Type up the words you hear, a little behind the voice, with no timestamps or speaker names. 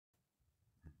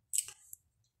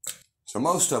So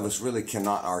most of us really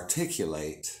cannot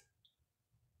articulate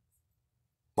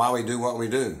why we do what we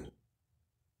do,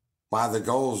 why the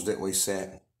goals that we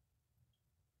set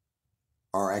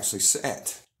are actually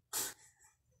set.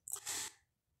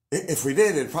 If we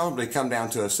did, it'd probably come down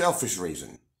to a selfish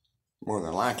reason. More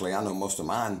than likely, I know most of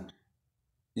mine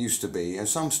used to be, and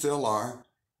some still are.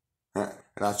 And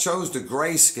I chose the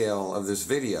grayscale of this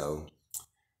video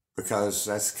because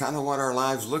that's kind of what our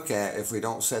lives look at if we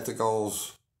don't set the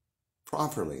goals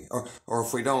properly, or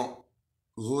if we don't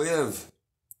live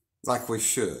like we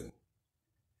should.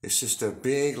 It's just a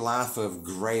big life of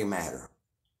gray matter,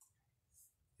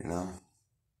 you know.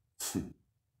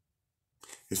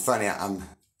 It's funny, I'm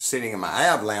sitting in my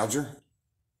ab lounger.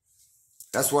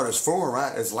 That's what it's for,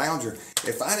 right? It's lounger.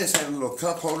 If I just had a little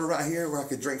cup holder right here where I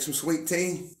could drink some sweet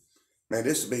tea, man,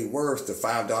 this would be worth the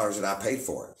 $5 that I paid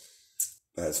for it.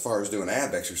 But as far as doing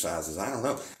ab exercises, I don't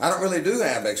know. I don't really do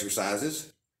ab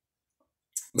exercises.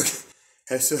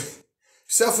 It's a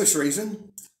selfish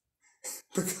reason,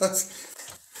 because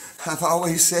I've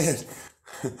always said,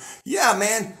 yeah,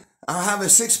 man, I'll have a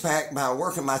six-pack by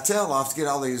working my tail off to get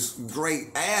all these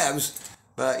great abs,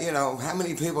 but, you know, how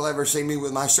many people ever see me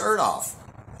with my shirt off?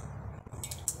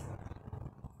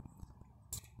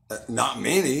 Not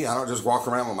many. I don't just walk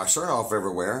around with my shirt off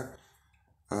everywhere.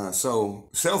 So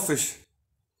selfish,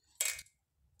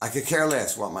 I could care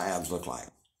less what my abs look like.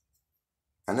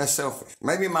 And that's selfish.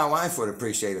 Maybe my wife would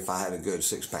appreciate if I had a good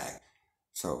six-pack.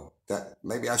 So that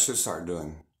maybe I should start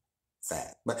doing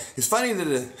that. But it's funny that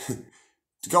the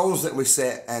goals that we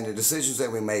set and the decisions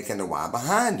that we make and the why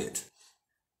behind it.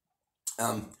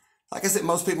 Like I said,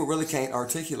 most people really can't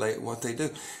articulate what they do.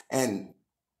 And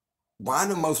why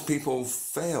do most people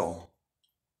fail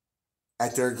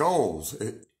at their goals?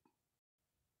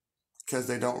 Because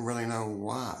they don't really know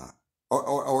why.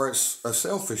 Or it's a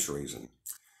selfish reason.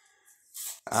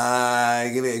 I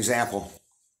give you an example.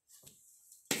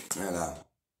 And a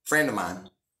friend of mine,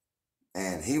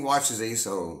 and he watches these,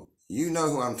 so you know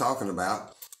who I'm talking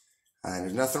about. And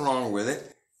there's nothing wrong with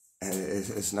it. And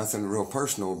it's nothing real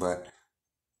personal, but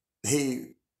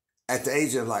he, at the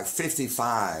age of like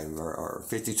 55 or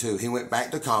 52, he went back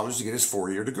to college to get his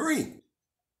 4-year degree.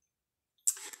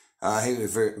 He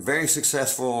was a very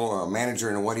successful manager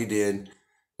in what he did,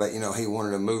 but, you know, he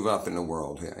wanted to move up in the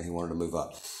world. He wanted to move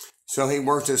up. So he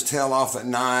worked his tail off at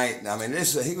night. I mean,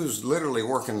 he was literally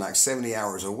working like 70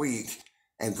 hours a week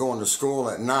and going to school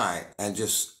at night, and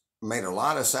just made a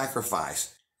lot of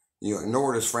sacrifice. You know,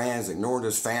 ignored his friends, ignored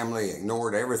his family,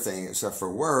 ignored everything except for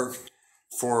work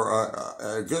for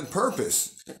a good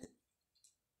purpose,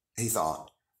 he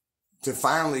thought, to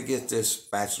finally get this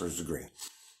bachelor's degree.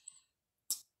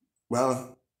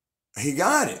 Well, he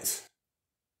got it.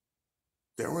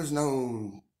 There was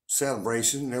no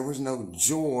celebration. There was no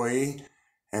joy.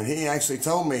 And he actually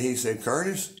told me, he said,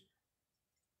 Curtis,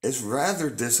 it's rather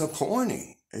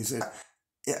disappointing. He said,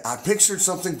 I pictured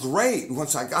something great.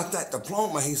 Once I got that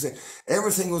diploma, he said,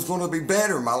 everything was going to be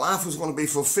better. My life was going to be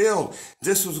fulfilled.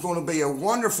 This was going to be a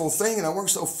wonderful thing. And I worked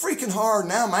so freaking hard.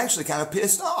 Now I'm actually kind of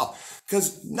pissed off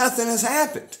because nothing has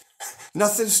happened.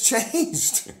 Nothing's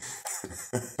changed.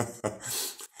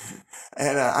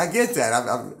 And I get that.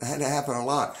 I've had it happen a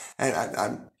lot.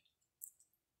 And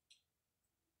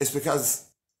it's because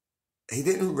he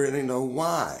didn't really know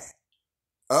why,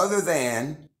 other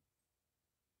than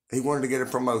he wanted to get a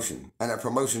promotion, and that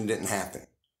promotion didn't happen.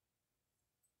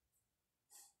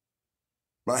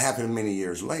 But it happened many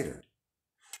years later.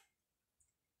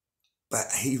 But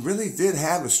he really did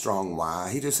have a strong why.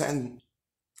 He just hadn't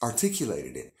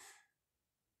articulated it.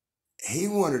 He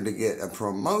wanted to get a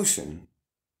promotion,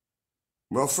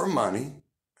 well, for money.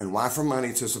 And why for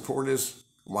money? To support his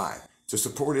wife, to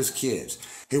support his kids.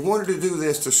 He wanted to do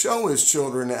this to show his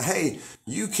children that, hey,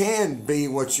 you can be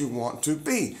what you want to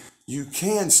be. You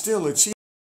can still achieve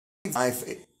life,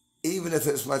 even if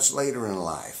it's much later in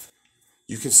life.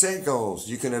 You can set goals.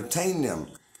 You can obtain them.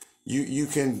 You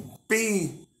can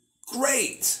be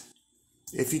great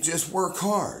if you just work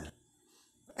hard.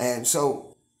 And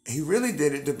so he really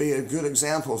did it to be a good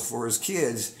example for his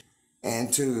kids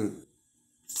and to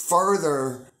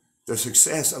further the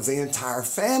success of the entire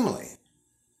family.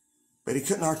 But he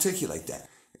couldn't articulate that.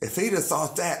 If he'd have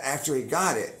thought that after he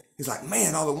got it, he's like,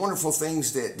 man, all the wonderful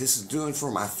things that this is doing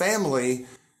for my family.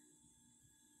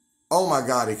 Oh my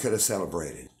God, he could have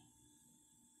celebrated.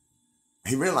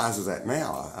 He realizes that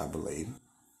now, I believe.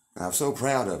 I'm so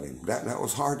proud of him. That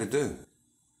was hard to do.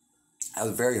 That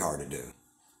was very hard to do.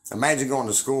 Imagine going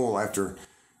to school after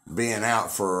being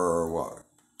out for, what,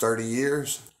 30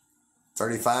 years?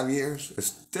 35 years?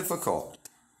 It's difficult.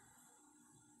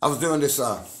 I was doing this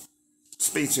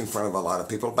speech in front of a lot of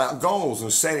people about goals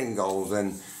and setting goals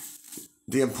and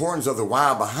the importance of the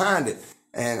why behind it.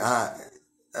 And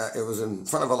it was in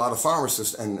front of a lot of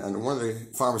pharmacists, and one of the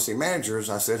pharmacy managers,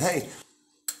 I said, hey,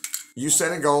 you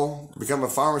set a goal to become a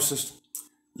pharmacist.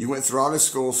 You went through all this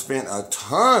school, spent a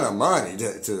ton of money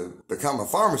to become a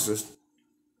pharmacist.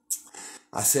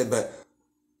 I said, but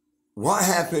what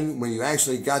happened when you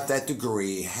actually got that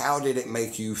degree? How did it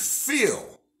make you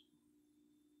feel?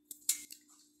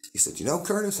 He said, you know,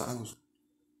 Curtis, I was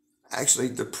actually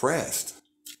depressed.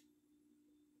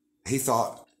 He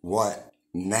thought, what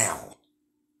now?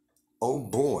 Oh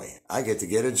boy, I get to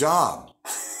get a job.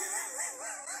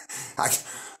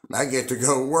 I get to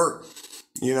go work,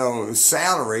 you know,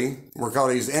 salary, work all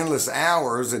these endless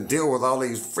hours and deal with all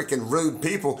these freaking rude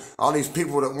people, all these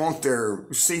people that want their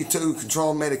C2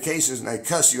 controlled medications and they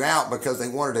cuss you out because they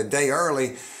want it a day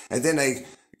early, and then they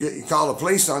call the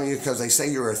police on you because they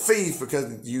say you're a thief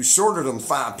because you shorted them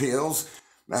 5 pills,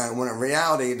 when in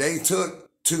reality they took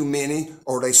too many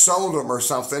or they sold them or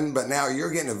something, but now you're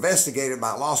getting investigated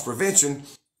by loss prevention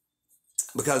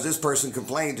because this person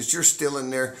complained that you're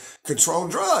stealing their controlled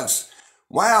drugs.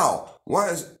 Wow,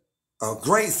 what is a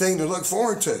great thing to look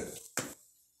forward to.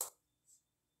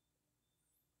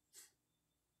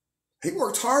 He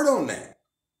worked hard on that.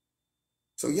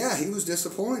 So yeah, he was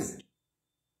disappointed.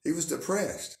 He was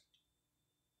depressed.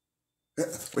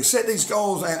 We set these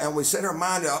goals and we set our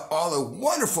mind to all the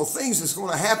wonderful things that's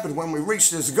going to happen when we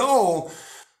reach this goal,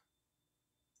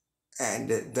 and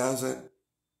it doesn't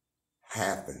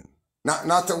happen.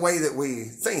 Not the way that we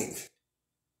think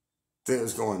that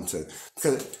it's going to.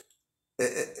 Because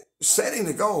setting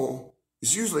the goal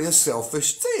is usually a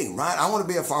selfish thing, right? I want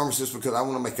to be a pharmacist because I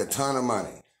want to make a ton of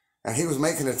money. And he was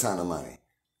making a ton of money.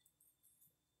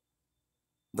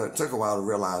 But it took a while to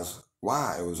realize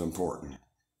why it was important.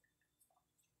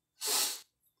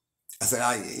 I said,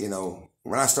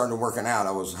 when I started working out,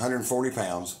 I was 140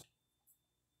 pounds,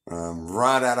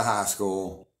 right out of high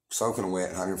school, soaking wet,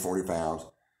 140 pounds.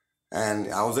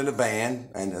 And I was in a band,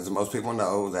 and as most people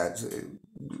know, that,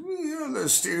 the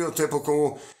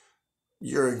stereotypical,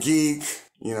 you're a geek,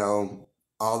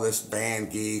 all this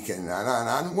band geek. And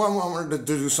I wanted to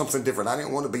do something different. I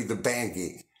didn't want to be the band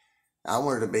geek. I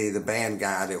wanted to be the band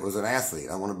guy that was an athlete.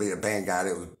 I wanted to be a band guy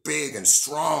that was big and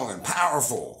strong and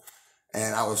powerful.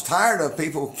 And I was tired of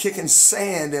people kicking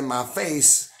sand in my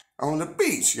face on the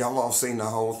beach. Y'all all seen the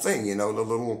whole thing, the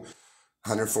little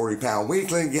 140-pound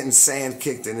weakling getting sand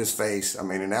kicked in his face.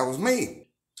 And that was me.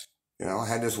 I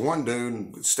had this one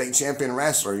dude, state champion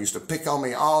wrestler, used to pick on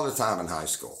me all the time in high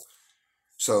school.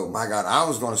 So, my God, I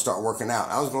was going to start working out.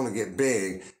 I was going to get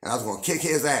big, and I was going to kick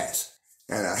his ass.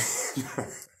 And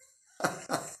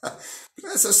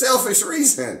that's a selfish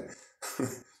reason,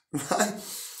 right?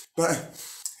 But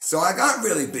so I got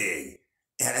really big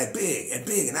and big, and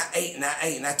I ate,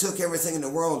 and I took everything in the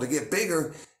world to get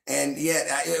bigger, and yet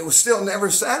it was still never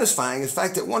satisfying. In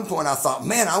fact, at one point I thought,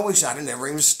 man, I wish I'd never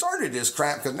even started this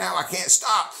crap, because now I can't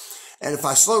stop. And if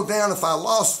I slowed down, if I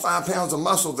lost 5 pounds of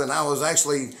muscle, then I was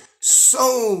actually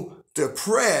so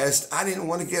depressed, I didn't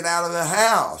want to get out of the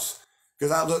house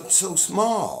because I looked so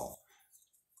small.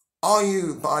 All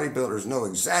you bodybuilders know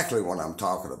exactly what I'm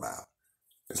talking about.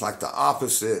 It's like the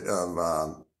opposite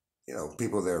of,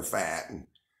 people that are fat and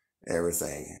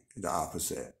everything. The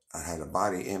opposite. I had a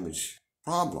body image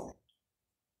problem.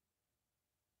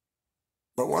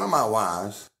 But one of my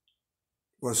whys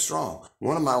was strong.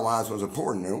 One of my whys was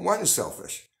important, and it wasn't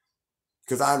selfish.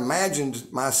 Because I imagined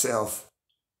myself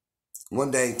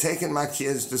one day taking my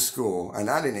kids to school, and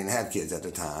I didn't even have kids at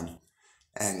the time,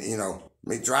 and,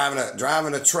 me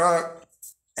driving a truck,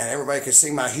 and everybody could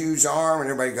see my huge arm, and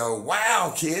everybody go,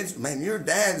 wow, kids, man, your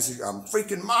dad's a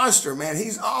freaking monster, man.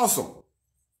 He's awesome.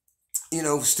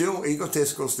 Still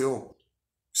egotistical, still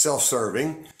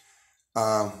self-serving.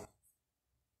 Then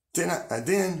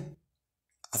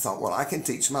I thought, well, I can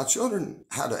teach my children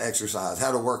how to exercise,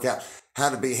 how to work out, how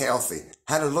to be healthy,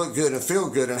 how to look good and feel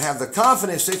good, and have the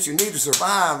confidence that you need to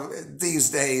survive these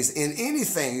days in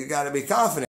anything. You got to be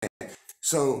confident.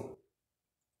 So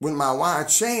when my why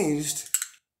changed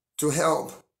to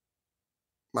help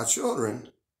my children,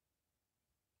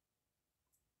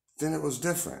 then it was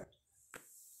different.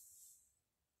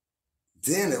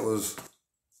 Then it was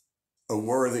a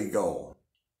worthy goal.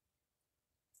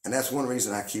 And that's one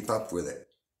reason I keep up with it.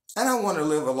 And I want to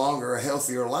live a longer,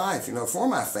 healthier life, for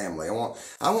my family. I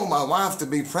want my wife to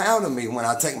be proud of me when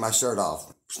I take my shirt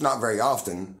off. It's not very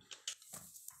often.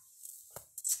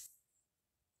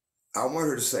 I want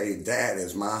her to say, Dad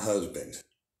is my husband,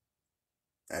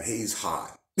 and he's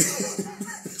hot.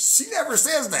 She never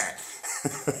says that.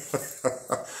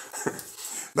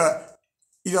 But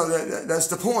You know, that's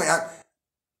the point.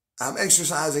 I'm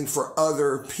exercising for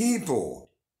other people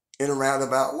in a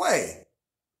roundabout way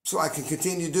so I can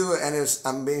continue to do it, and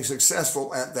I'm being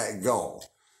successful at that goal.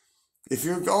 If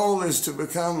your goal is to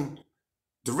become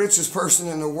the richest person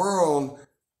in the world,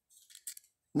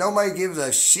 nobody gives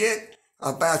a shit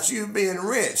about you being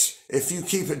rich if you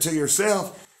keep it to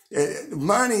yourself.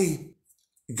 Money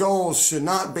goals should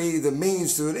not be the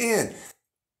means to an end.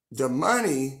 The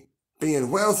money, being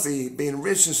wealthy, being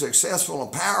rich and successful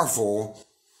and powerful,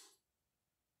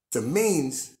 the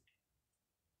means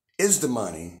is the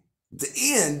money. The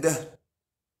end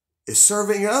is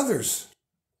serving others.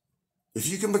 If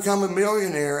you can become a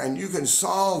millionaire and you can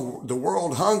solve the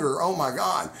world hunger, oh my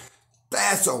God,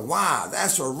 that's a why.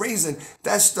 That's a reason.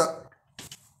 That's the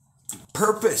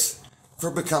purpose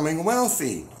for becoming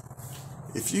wealthy.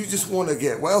 If you just want to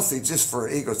get wealthy just for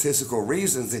egotistical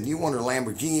reasons, and you want a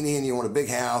Lamborghini and you want a big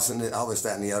house and all this,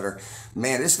 that, and the other,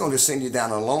 man, it's going to send you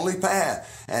down a lonely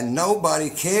path, and nobody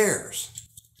cares.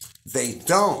 They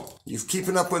don't. You're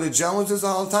keeping up with the Joneses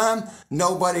all the time,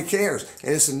 nobody cares.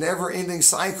 And it's a never-ending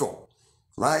cycle,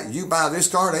 right? You buy this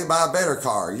car, they buy a better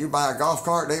car. You buy a golf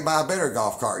cart, they buy a better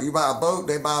golf cart. You buy a boat,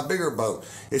 they buy a bigger boat.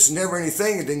 It's never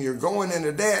anything, and then you're going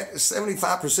into debt.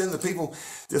 75% of the people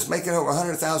just making over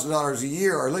 $100,000 a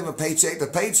year are living paycheck to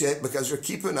paycheck because you're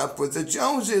keeping up with the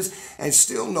Joneses, and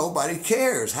still nobody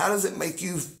cares. How does it make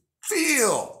you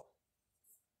feel?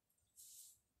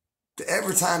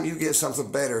 Every time you get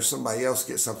something better, somebody else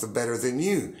gets something better than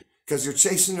you, because you're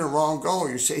chasing the wrong goal.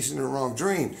 You're chasing the wrong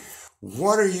dream.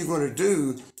 What are you going to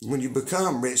do when you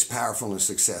become rich, powerful, and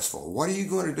successful? What are you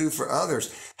going to do for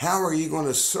others? How are you going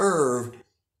to serve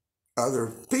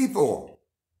other people?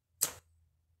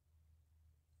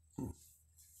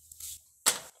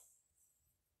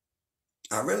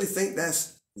 I really think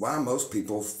that's why most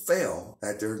people fail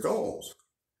at their goals,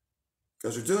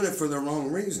 because they're doing it for the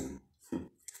wrong reason.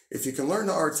 If you can learn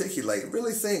to articulate,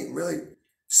 really think, really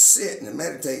sit and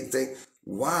meditate and think,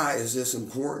 why is this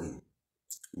important?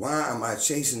 Why am I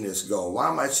chasing this goal? Why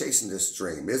am I chasing this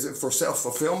dream? Is it for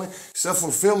self-fulfillment?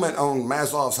 Self-fulfillment on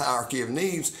Maslow's hierarchy of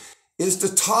needs is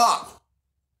the top.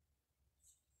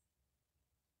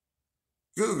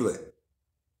 Google it.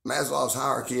 Maslow's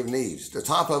hierarchy of needs. The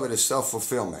top of it is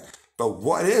self-fulfillment. But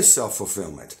what is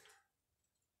self-fulfillment?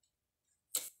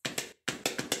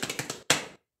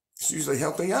 It's usually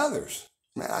helping others.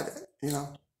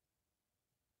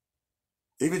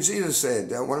 Even Jesus said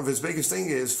that one of his biggest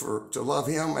things is to love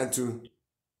him and to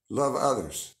love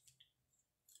others.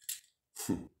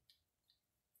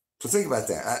 So think about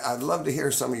that. I'd love to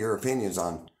hear some of your opinions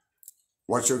on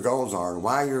what your goals are and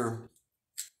why you're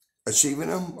achieving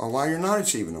them or why you're not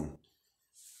achieving them.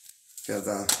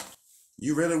 Because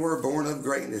you really were born of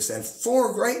greatness. And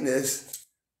for greatness,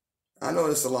 I know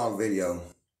it's a long video,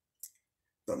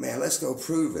 but man, let's go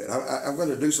prove it. I'm going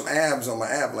to do some abs on my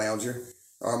ab lounger,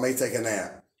 or I may take a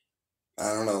nap.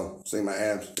 I don't know. See my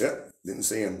abs? Yep. Didn't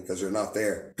see them because they're not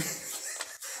there.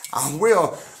 I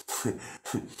will.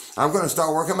 I'm going to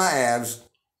start working my abs.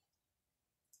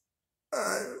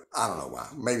 I don't know why.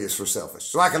 Maybe it's for selfish.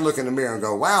 So I can look in the mirror and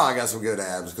go, wow, I got some good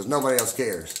abs, because nobody else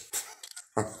cares.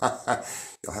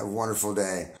 Y'all have a wonderful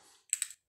day.